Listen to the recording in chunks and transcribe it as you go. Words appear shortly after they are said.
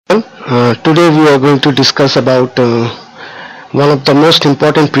Today we are going to discuss about one of the most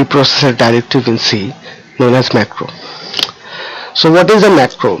important preprocessor directive in C, known as macro. So what is a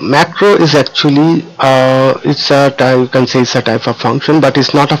macro? Macro is actually you can say it's a type of function, but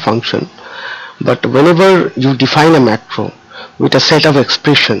it's not a function. But whenever you define a macro with a set of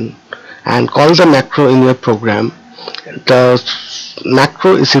expression and call the macro in your program, the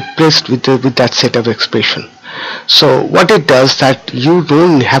macro is replaced with that set of expression. So what it does that you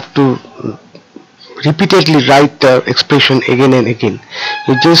don't have to repeatedly write the expression again and again.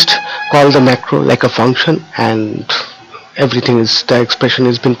 You just call the macro like a function, and the expression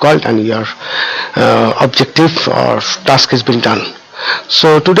has been called, and your objective or task has been done.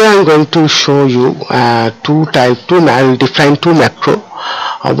 So today I'm going to show you I'll define two macro.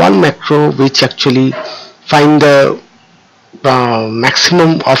 One macro which actually find the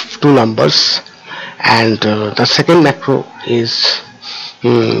maximum of two numbers, and the second macro is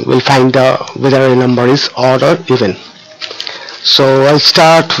will find whether a number is odd or even. So I'll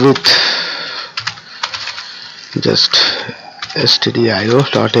start with just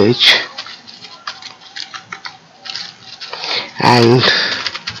stdio.h and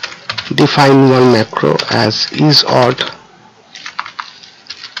define one macro as is_odd.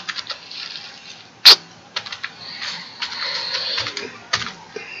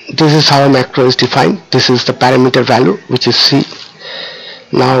 This is how a macro is defined. This is the parameter value, which is C.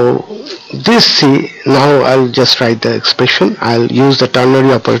 Now this C, now I'll just write the expression. I'll use the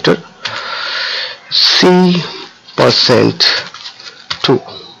ternary operator. C% 2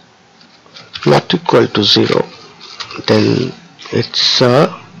 not equal to 0, then it's a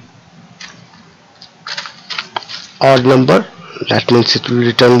odd number. That means it will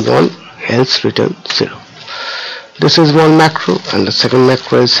return 1, else return 0. This is one macro, and the second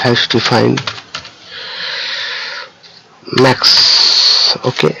macro is hash define max.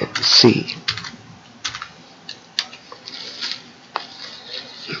 Okay, C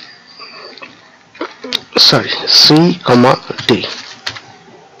comma D.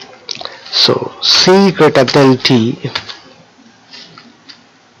 So C greater than D,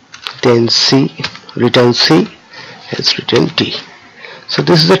 then C return C, else return D. So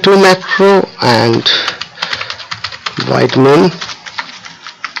this is the two macro, and void main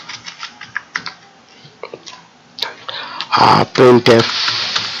printf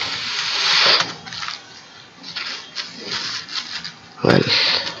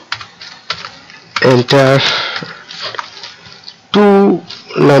enter two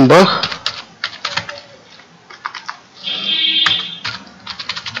number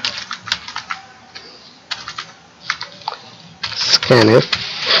scanf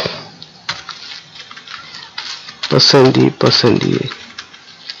 %d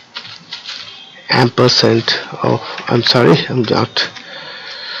ampersand of I'm sorry, I'm not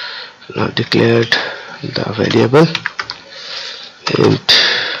declared the variable, and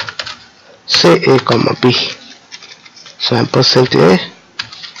say a comma b. So ampersand a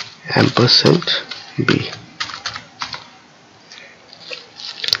ampersand b.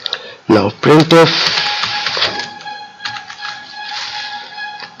 Now printf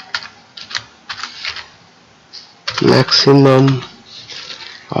maximum,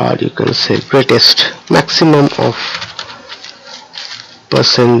 or you can say greatest maximum of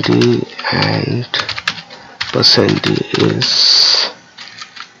 %d and %d is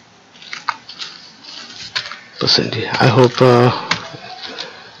 %d. I hope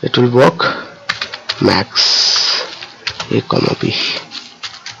it will work. Max a comma b.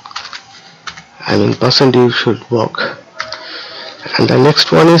 I mean %d should work. And the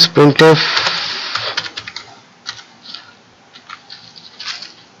next one is printf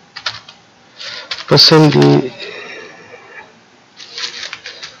 %d.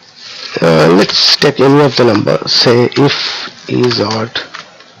 Let's take any of the number. Say if is odd,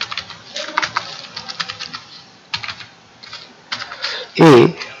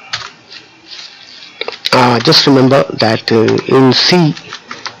 a. Just remember that in C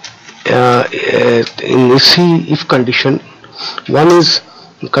if condition, 1 is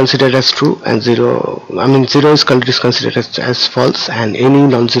considered as true and 0 is considered as false, and any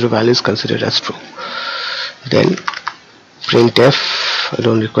non-zero value is considered as true. Then printf, I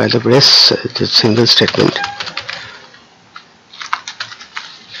don't require the brace, it's a single statement.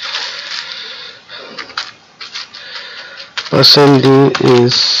 %d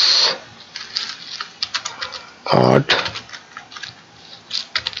is odd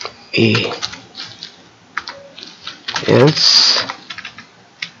a, else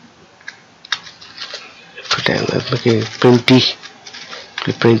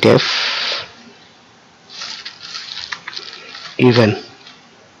printf even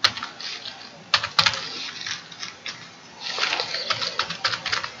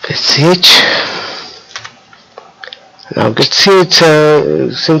ch. Now get ch,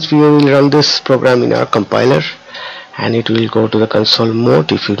 since we will run this program in our compiler, and it will go to the console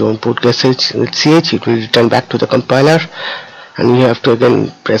mode. If you don't put get ch, it will return back to the compiler, and you have to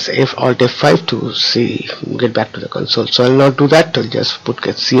again press Alt F5 to get back to the console. So I'll not do that. I'll just put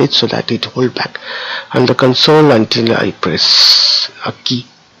get ch so that it hold back on the console until I press a key.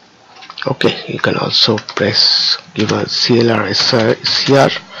 Okay, you can also give a CLR SCR.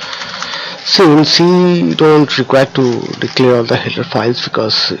 So in C you don't require to declare all the header files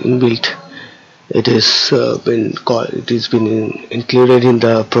because inbuilt it is been included in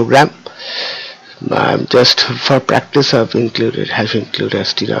the program. Just for practice I've included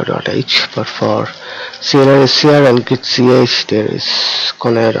str.h, but for CLR SCR and git ch there is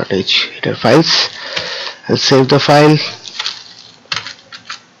conner.h header files. I'll save the file.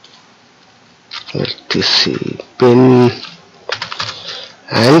 Let's bin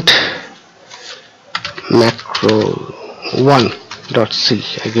and macro1.c.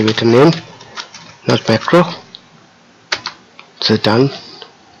 I give it a name, not macro. So done.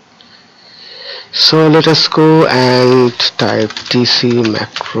 So let us go and type tc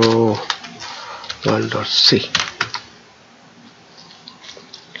macro1.c.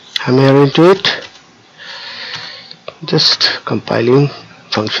 I'm here into it. Just compiling.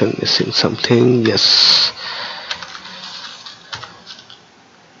 Function missing something. Yes,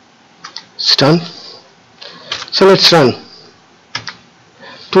 it's done. So let's run.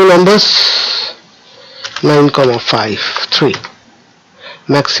 Two numbers, 9,5, 3.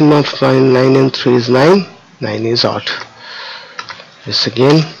 Maximum of 9 and 3 is 9. 9 is odd. This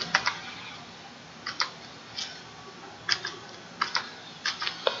again.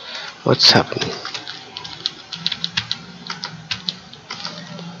 What's happening?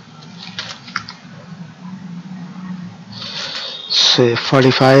 Say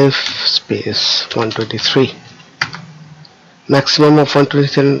 45 space 123. Maximum of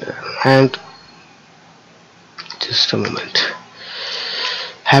 123, and just a moment.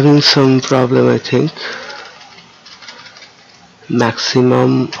 Having some problem, I think.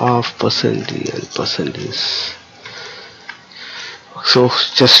 Maximum of %d and %is. So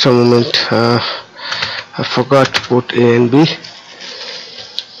just a moment. I forgot to put A and B.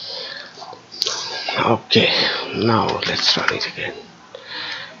 Okay, now let's run it again.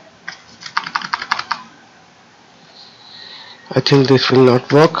 I think this will not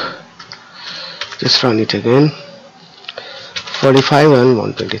work. Just run it again. 45 and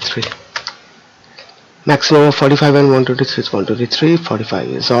 123. Maximum of 45 and 123 is 123. 45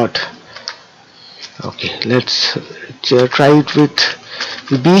 is odd. Okay, let's try it with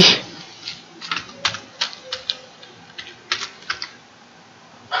B.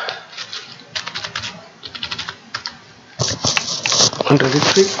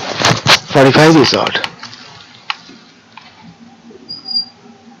 (123) 45 is odd.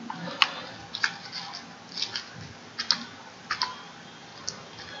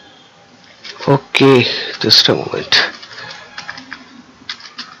 Okay, just a moment.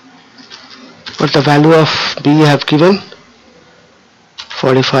 What the value of B I have given?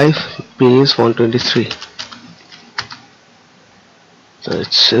 45. B is 123. So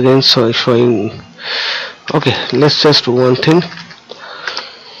it's again showing. Okay, let's just do one thing.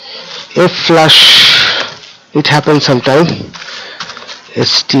 If flush, it happens sometime.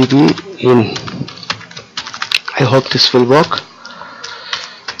 std in. I hope this will work.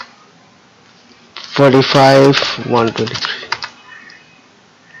 45 123.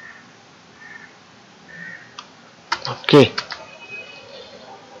 Okay.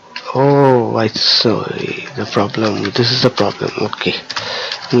 Oh, I sorry. The problem. This is the problem. Okay.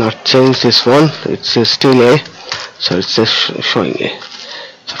 Not change this one. It's still A. So it's just showing A.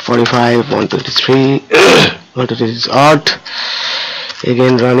 So 45 123. 123 is odd.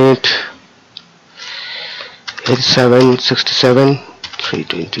 Again run it. 87 67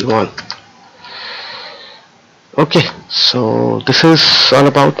 321. Okay, so this is all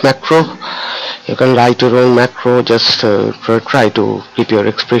about macro. You can write your own macro. Just try to keep your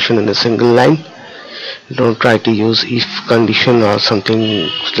expression in a single line. Don't try to use if condition or something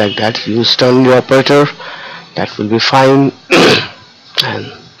like that. Use ternary operator, that will be fine.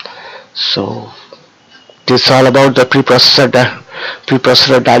 And so this is all about the preprocessor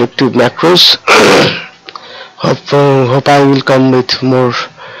directive macros. Hope I will come with more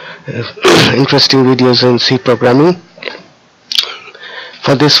interesting videos in C programming.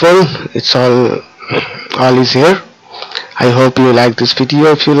 For this one, it's all is here. I hope you like this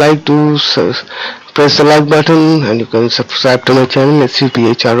video. If you like, do press the like button, and you can subscribe to my channel. It's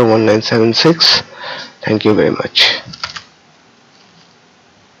PHRO1976. Thank you very much.